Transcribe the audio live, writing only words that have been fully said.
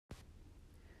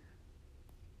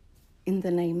In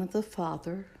the name of the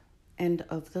Father, and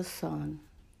of the Son,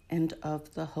 and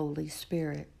of the Holy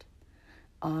Spirit.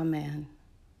 Amen.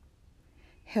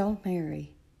 Hail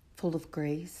Mary, full of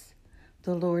grace,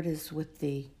 the Lord is with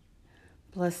thee.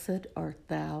 Blessed art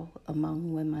thou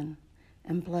among women,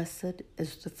 and blessed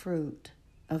is the fruit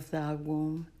of thy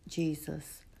womb,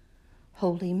 Jesus.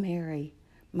 Holy Mary,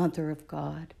 Mother of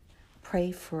God,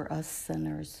 pray for us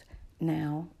sinners,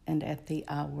 now and at the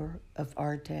hour of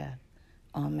our death.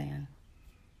 Amen.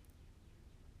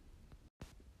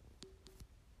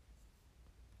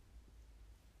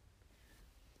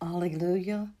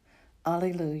 Alleluia,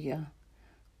 alleluia.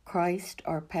 Christ,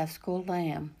 our paschal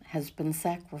lamb, has been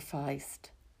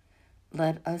sacrificed.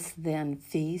 Let us then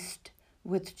feast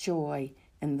with joy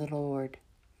in the Lord.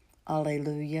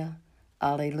 Alleluia,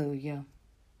 alleluia.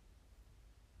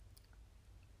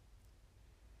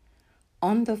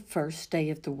 On the first day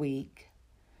of the week,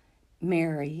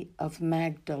 Mary of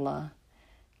Magdala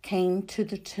came to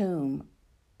the tomb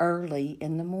early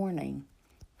in the morning,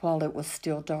 while it was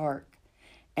still dark,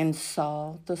 and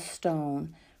saw the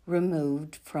stone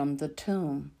removed from the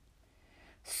tomb.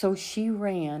 So she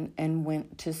ran and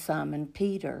went to Simon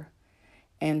Peter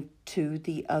and to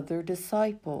the other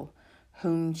disciple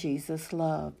whom Jesus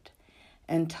loved,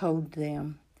 and told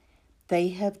them, "They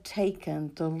have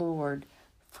taken the Lord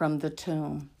from the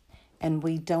tomb, and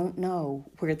we don't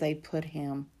know where they put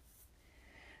him."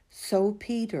 So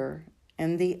Peter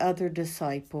and the other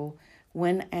disciple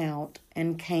went out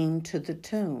and came to the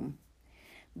tomb.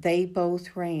 They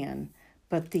both ran,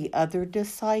 but the other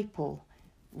disciple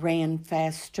ran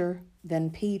faster than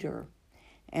Peter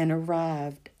and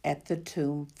arrived at the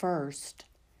tomb first.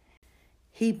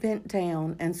 He bent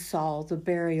down and saw the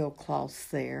burial cloths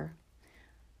there,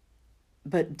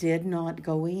 but did not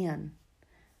go in.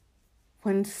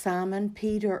 When Simon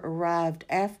Peter arrived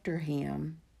after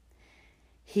him,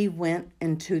 he went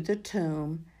into the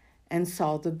tomb and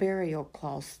saw the burial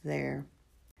cloths there,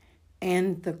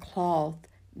 and the cloth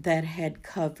that had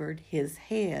covered his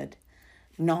head,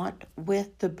 not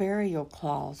with the burial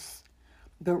cloths,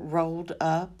 but rolled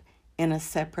up in a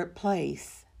separate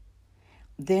place.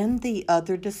 Then the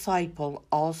other disciple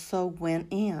also went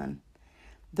in,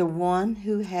 the one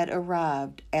who had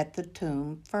arrived at the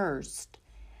tomb first,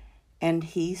 and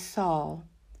he saw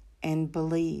and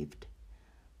believed,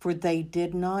 for they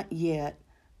did not yet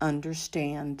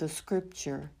understand the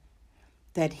scripture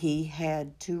that he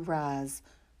had to rise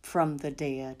from the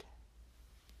dead.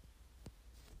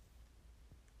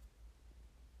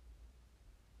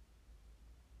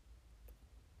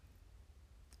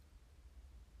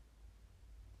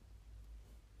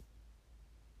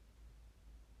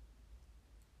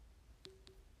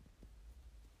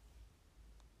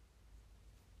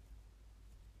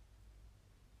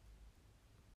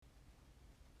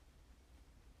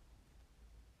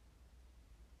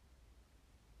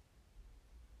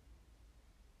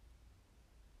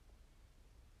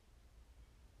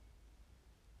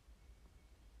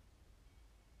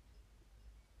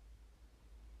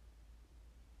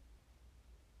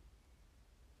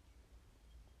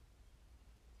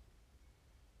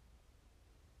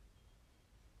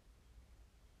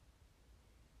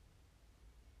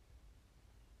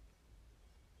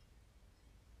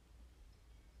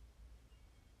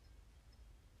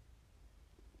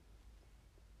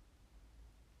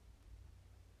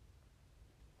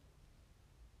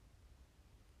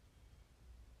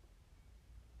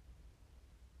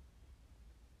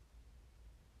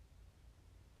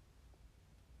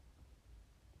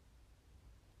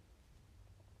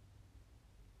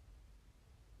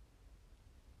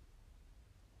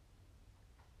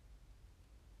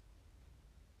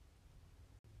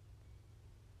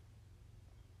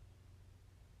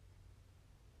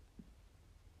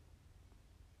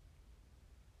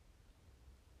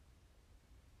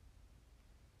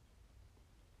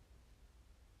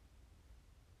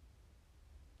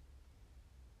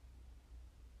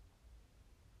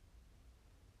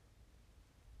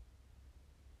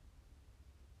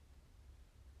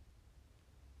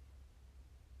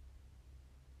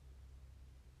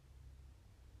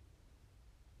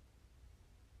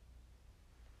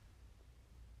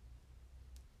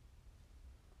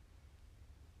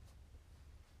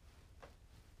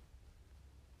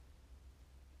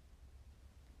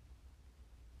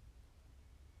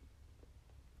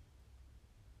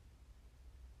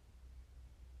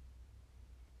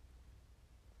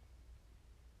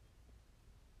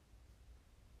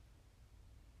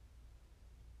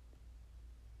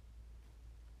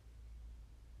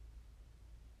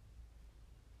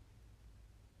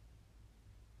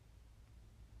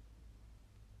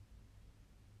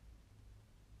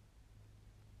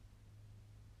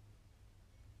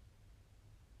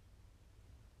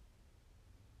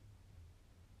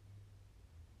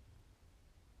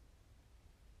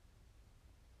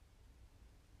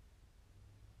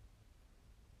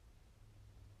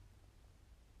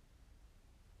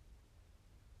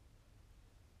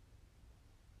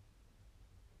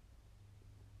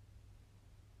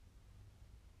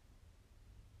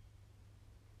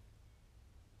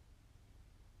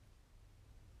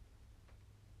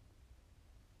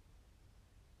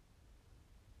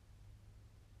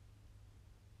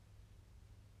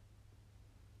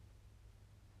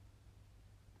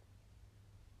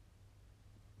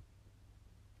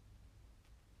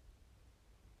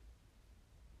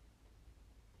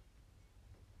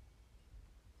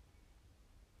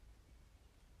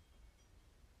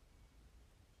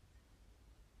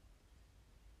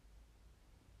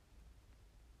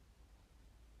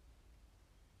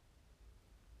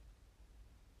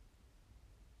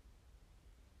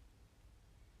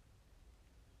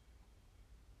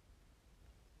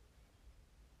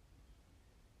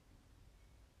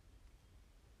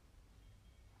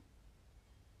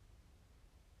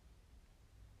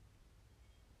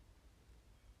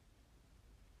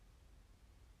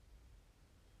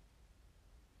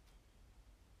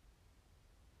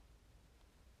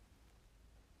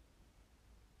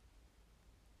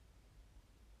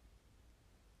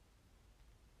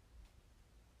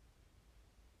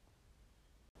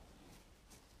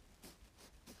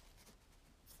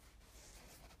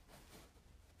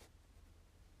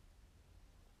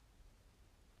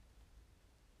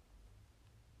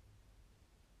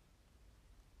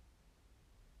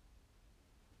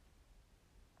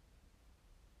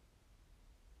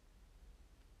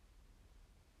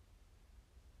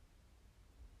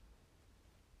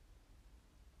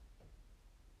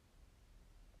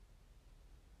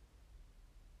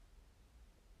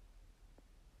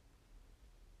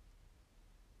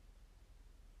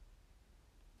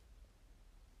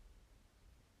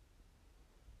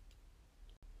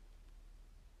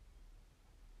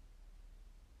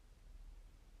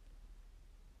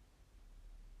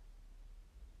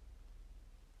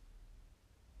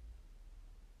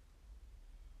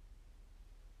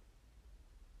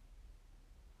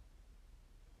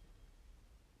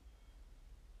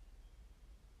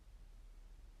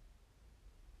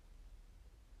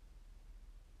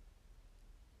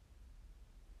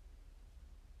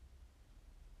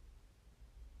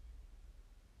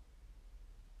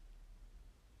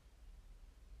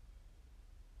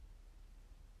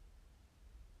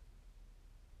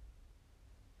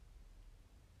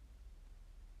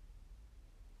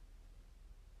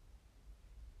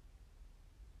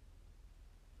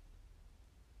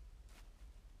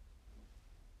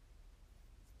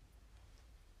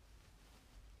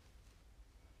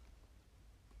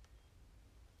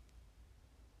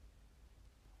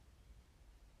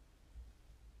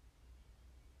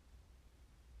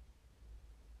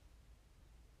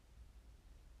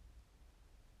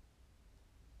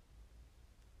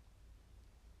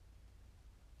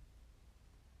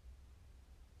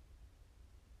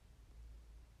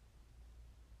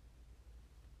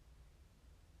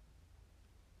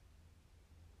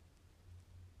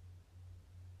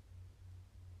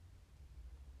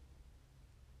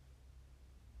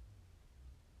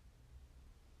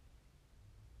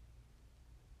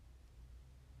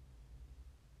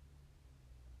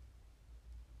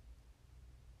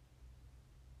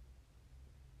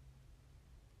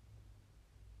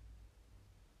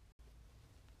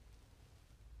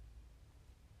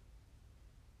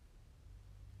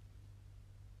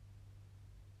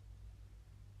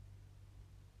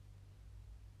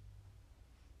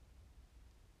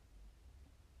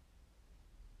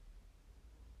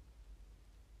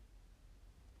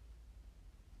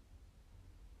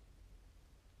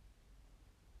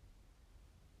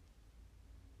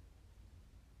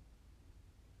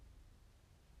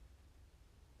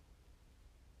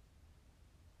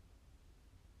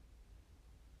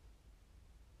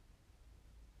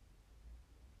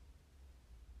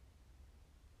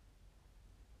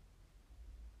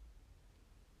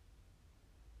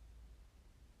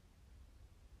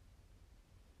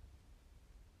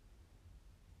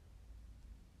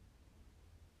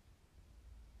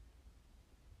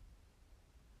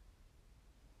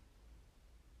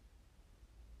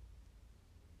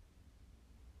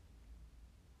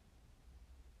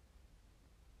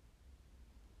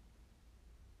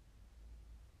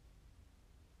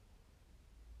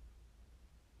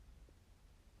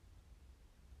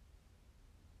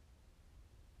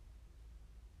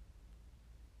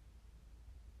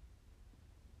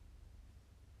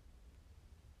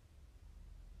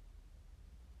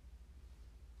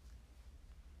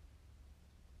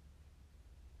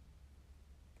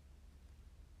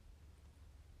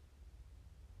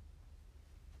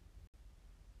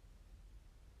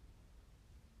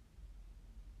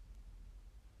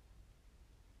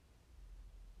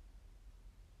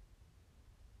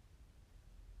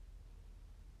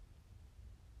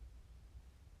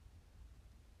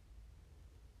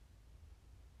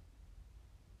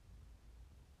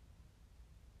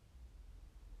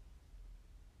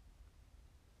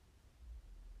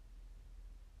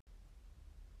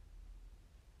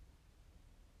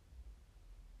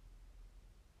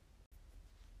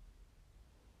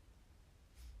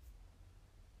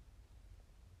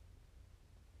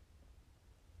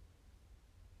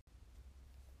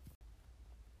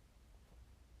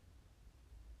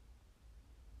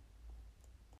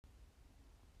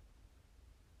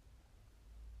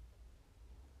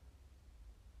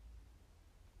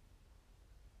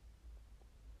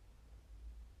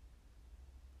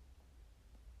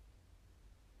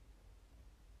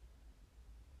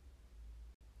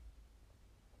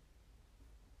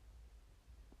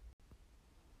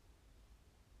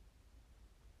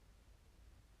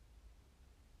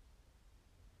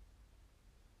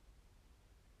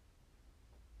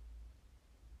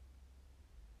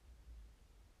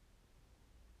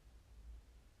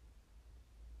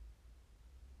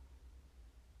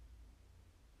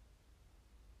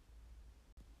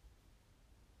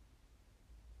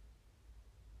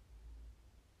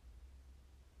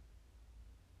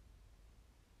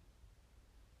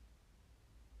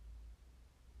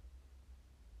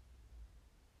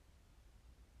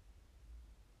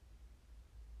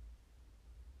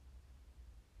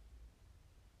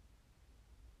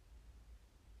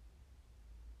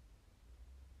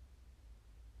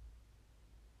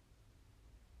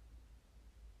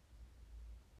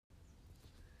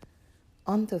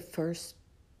 On the first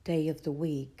day of the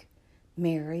week,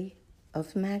 Mary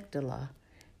of Magdala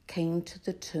came to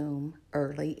the tomb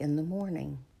early in the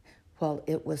morning, while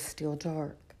it was still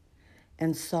dark,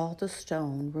 and saw the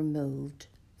stone removed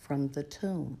from the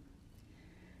tomb.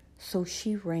 So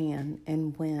she ran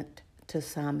and went to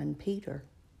Simon Peter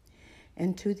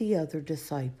and to the other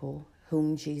disciple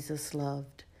whom Jesus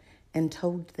loved, and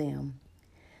told them,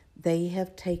 "They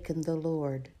have taken the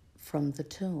Lord from the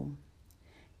tomb,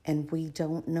 and we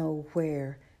don't know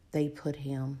where they put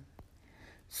him."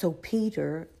 So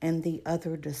Peter and the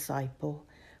other disciple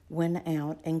went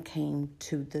out and came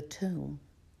to the tomb.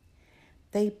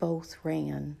 They both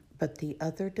ran, but the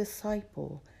other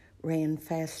disciple ran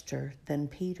faster than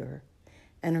Peter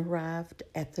and arrived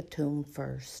at the tomb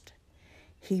first.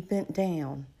 He bent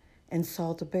down and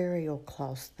saw the burial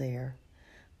cloths there,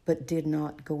 but did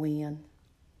not go in.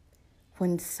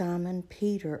 When Simon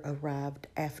Peter arrived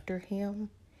after him,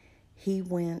 he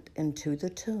went into the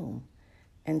tomb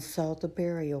and saw the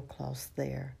burial cloths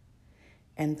there,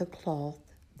 and the cloth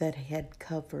that had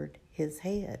covered his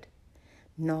head,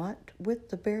 not with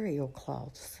the burial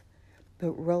cloths,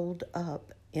 but rolled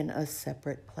up in a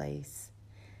separate place.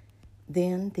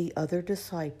 Then the other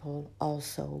disciple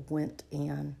also went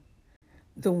in,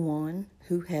 the one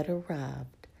who had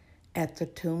arrived at the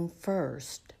tomb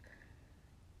first,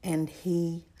 and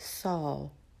he saw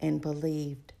and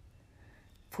believed,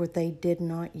 for they did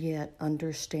not yet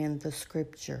understand the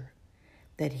scripture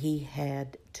that he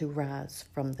had to rise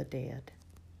from the dead.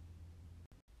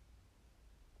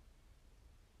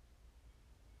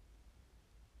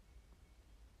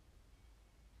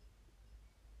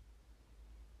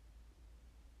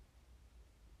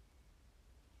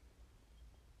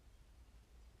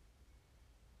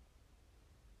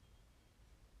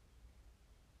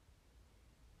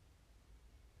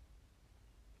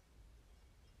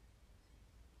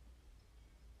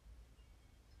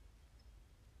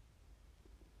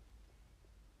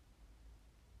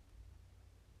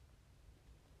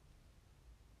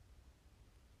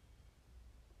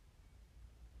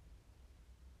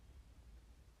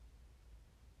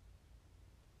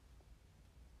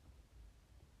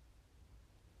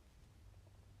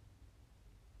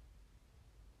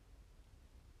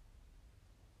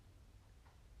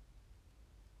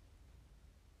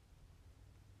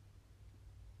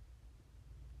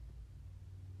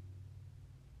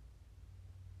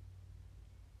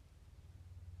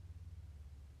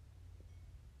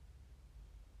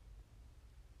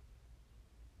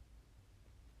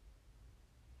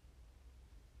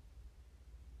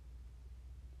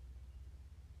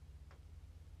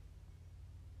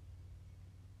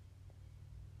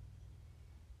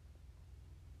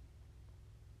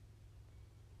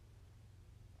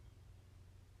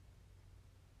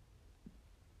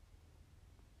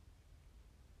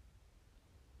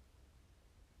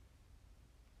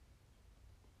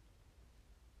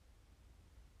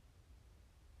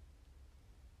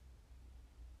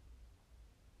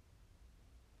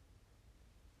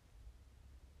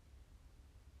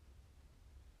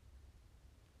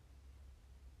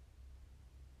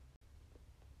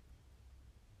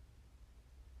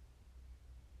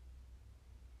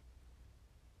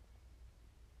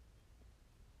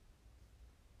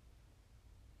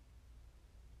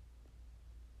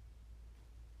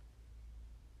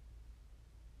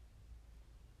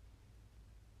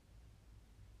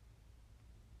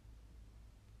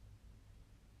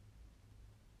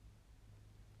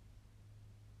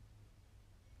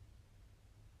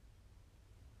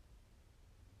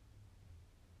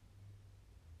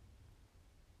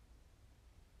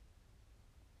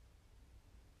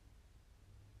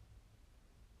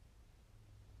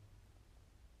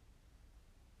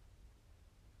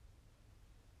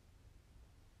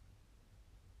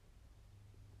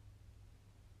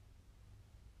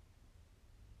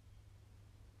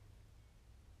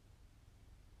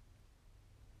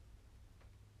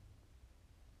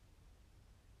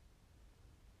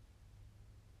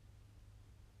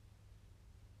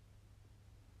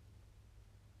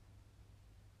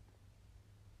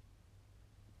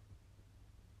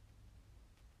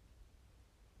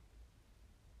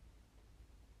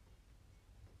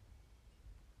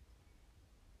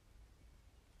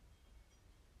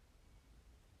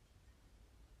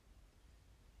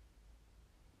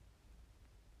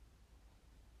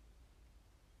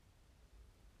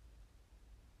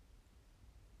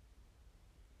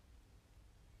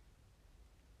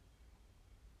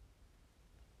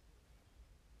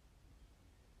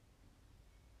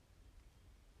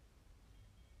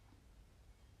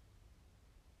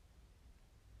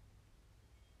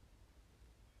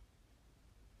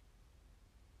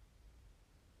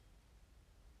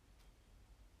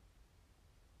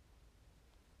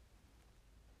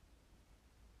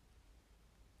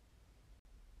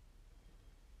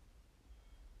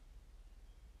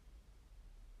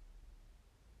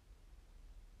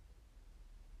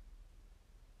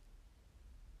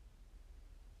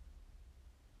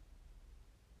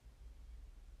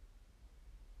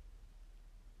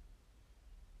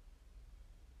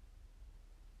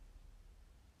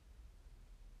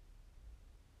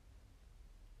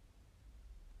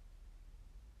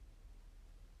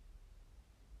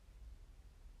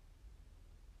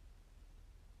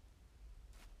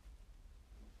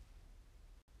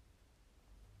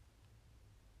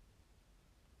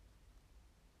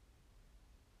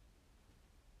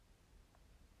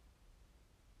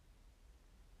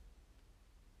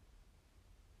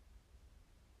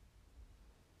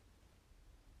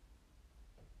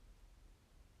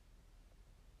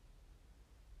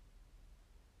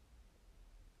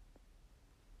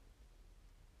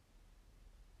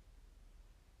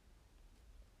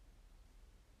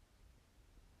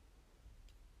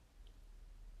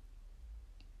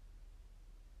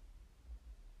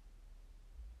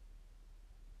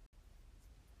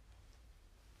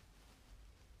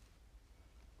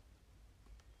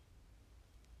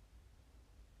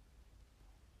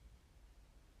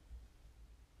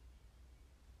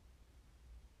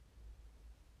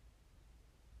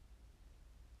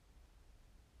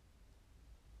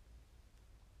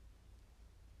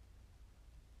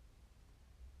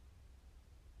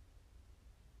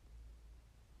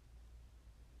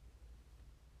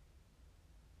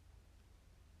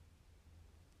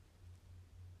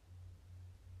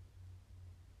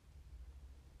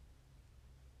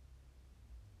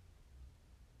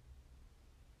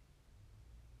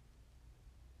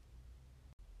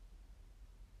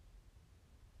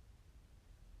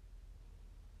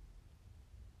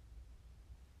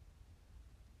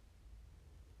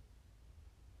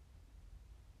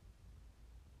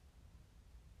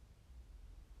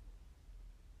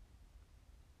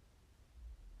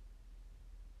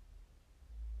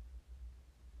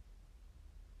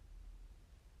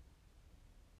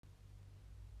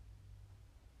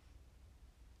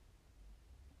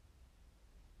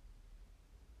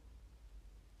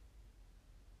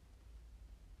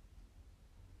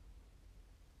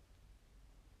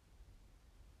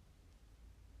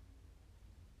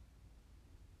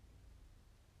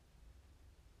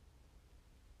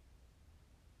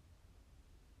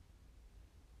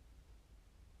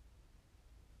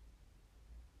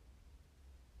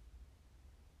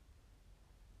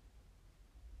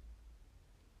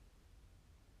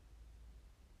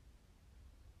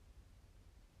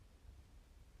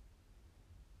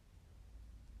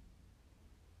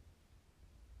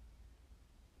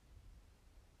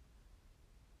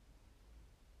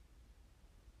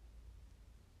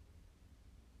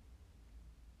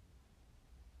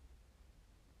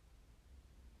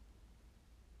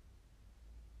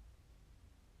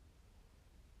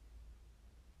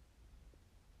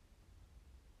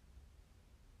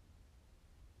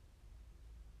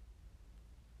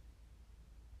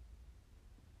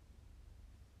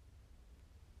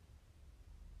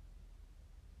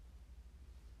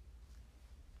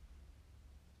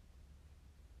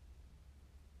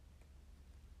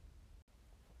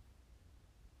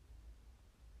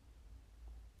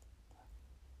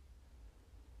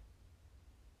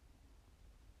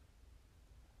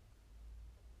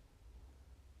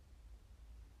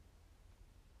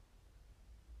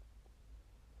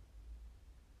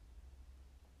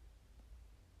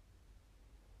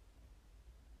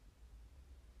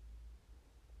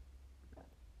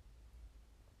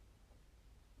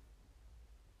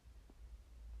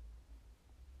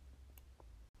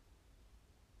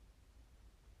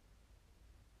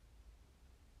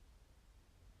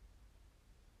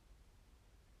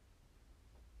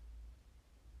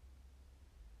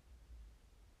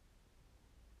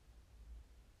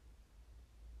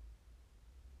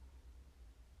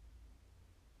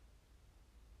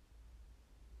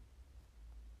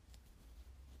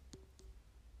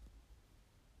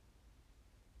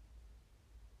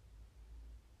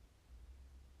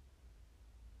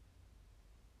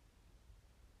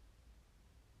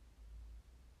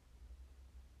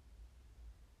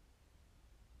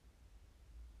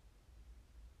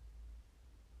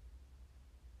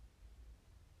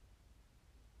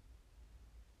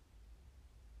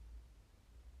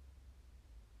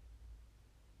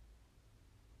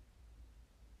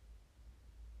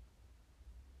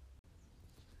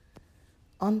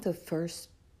 On the first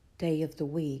day of the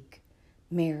week,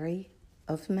 Mary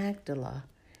of Magdala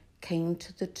came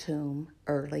to the tomb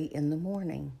early in the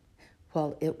morning,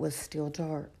 while it was still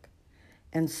dark,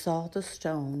 and saw the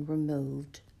stone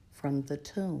removed from the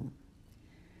tomb.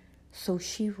 So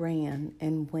she ran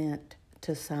and went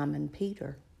to Simon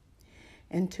Peter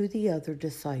and to the other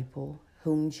disciple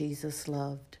whom Jesus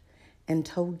loved, and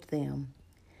told them,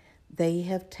 "They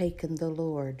have taken the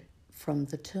Lord from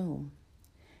the tomb,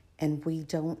 and we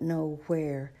don't know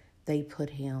where they put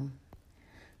him."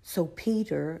 So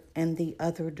Peter and the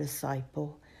other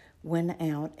disciple went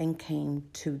out and came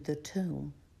to the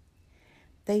tomb.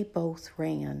 They both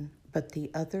ran, but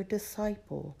the other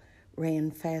disciple ran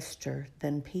faster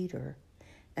than Peter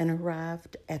and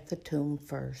arrived at the tomb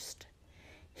first.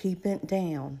 He bent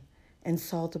down and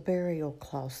saw the burial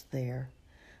cloths there,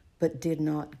 but did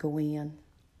not go in.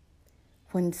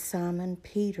 When Simon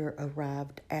Peter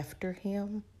arrived after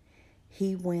him,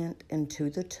 he went into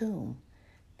the tomb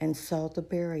and saw the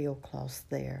burial cloths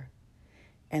there,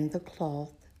 and the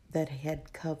cloth that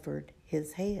had covered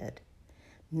his head,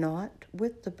 not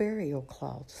with the burial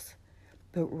cloths,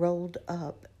 but rolled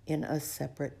up in a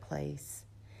separate place.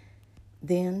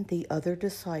 Then the other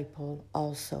disciple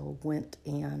also went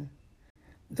in,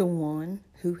 the one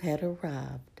who had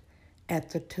arrived at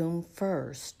the tomb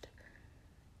first,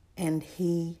 and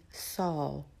he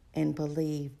saw and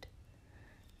believed,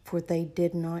 for they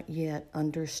did not yet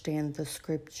understand the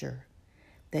scripture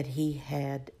that he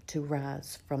had to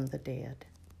rise from the dead.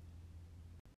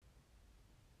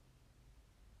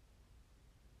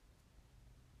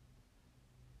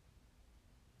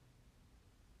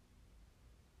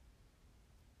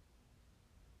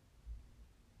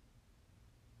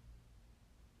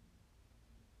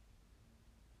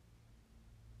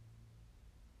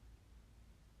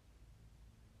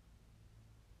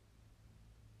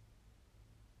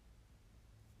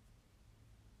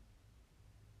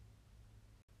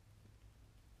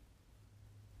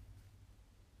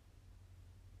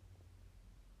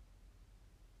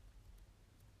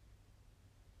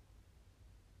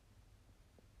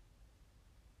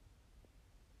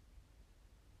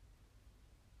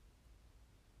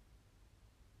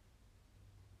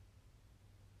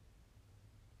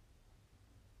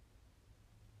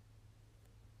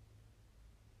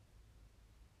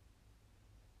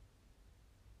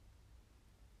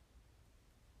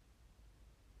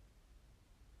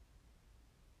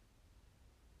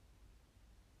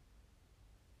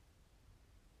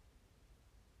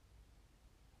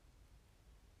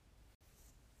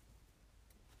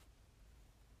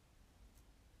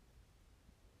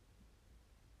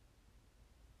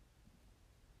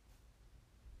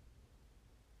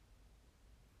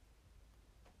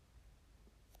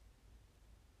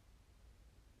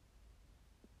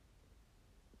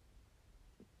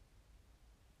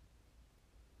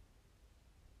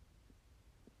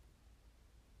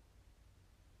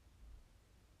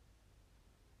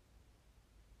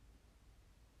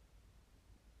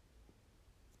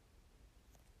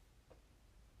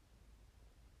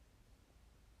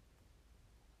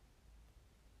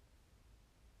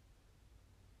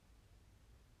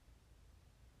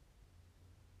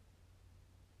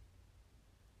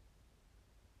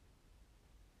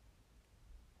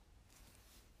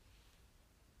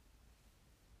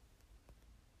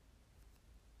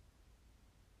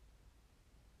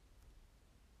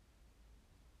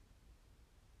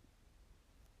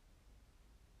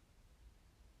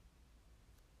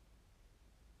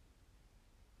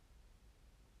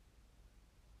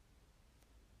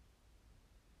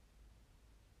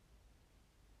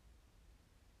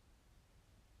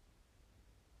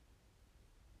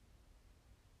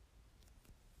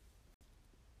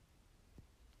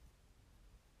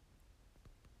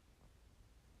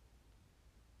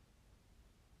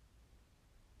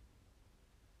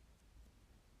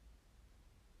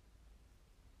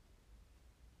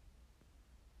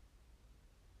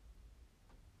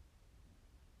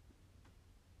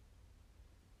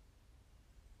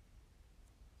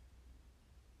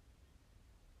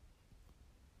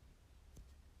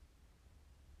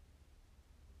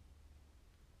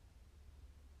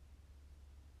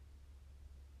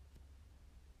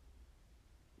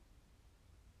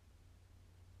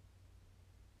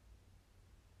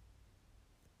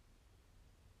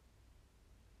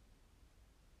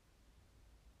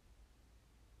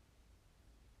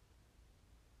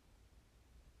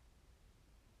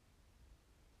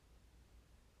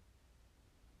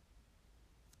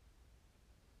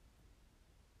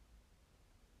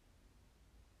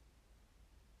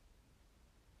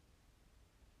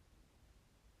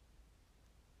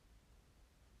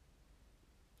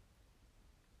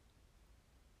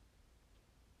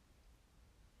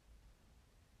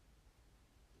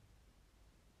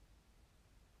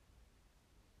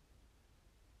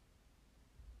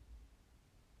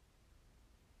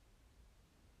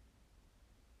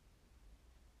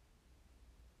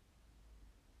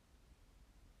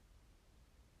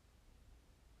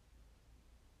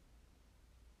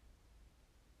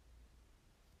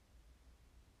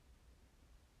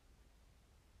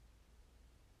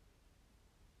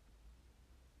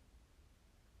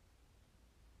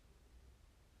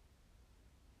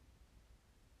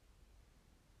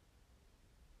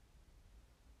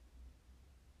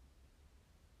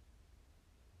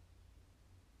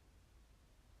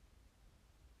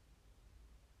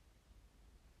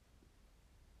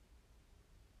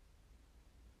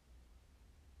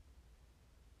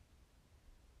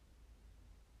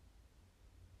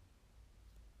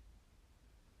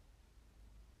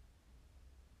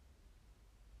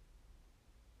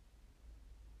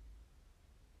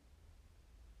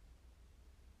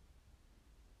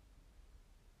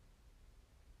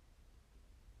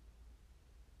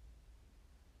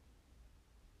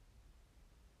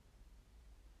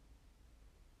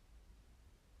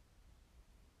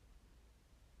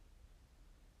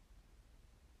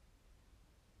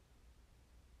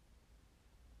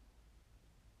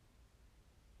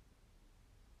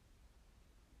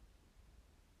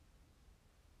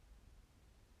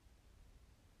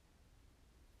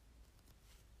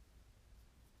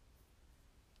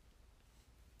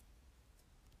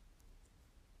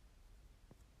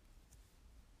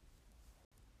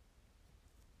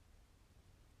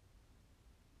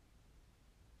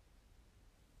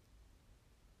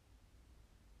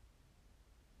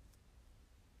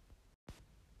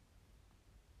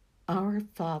 Our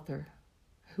Father,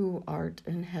 who art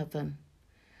in heaven,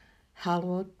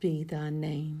 hallowed be thy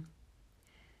name.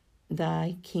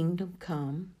 Thy kingdom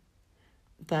come,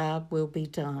 thy will be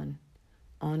done,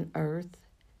 on earth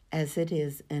as it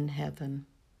is in heaven.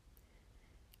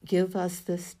 Give us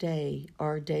this day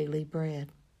our daily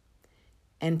bread,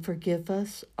 and forgive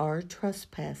us our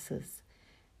trespasses,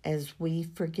 as we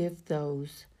forgive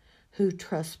those who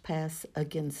trespass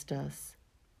against us.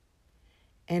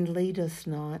 And lead us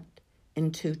not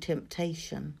into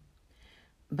temptation,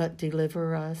 but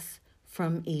deliver us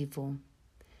from evil.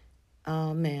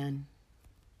 Amen.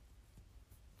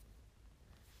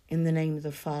 In the name of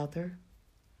the Father,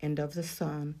 and of the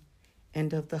Son,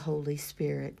 and of the Holy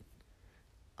Spirit.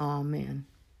 Amen.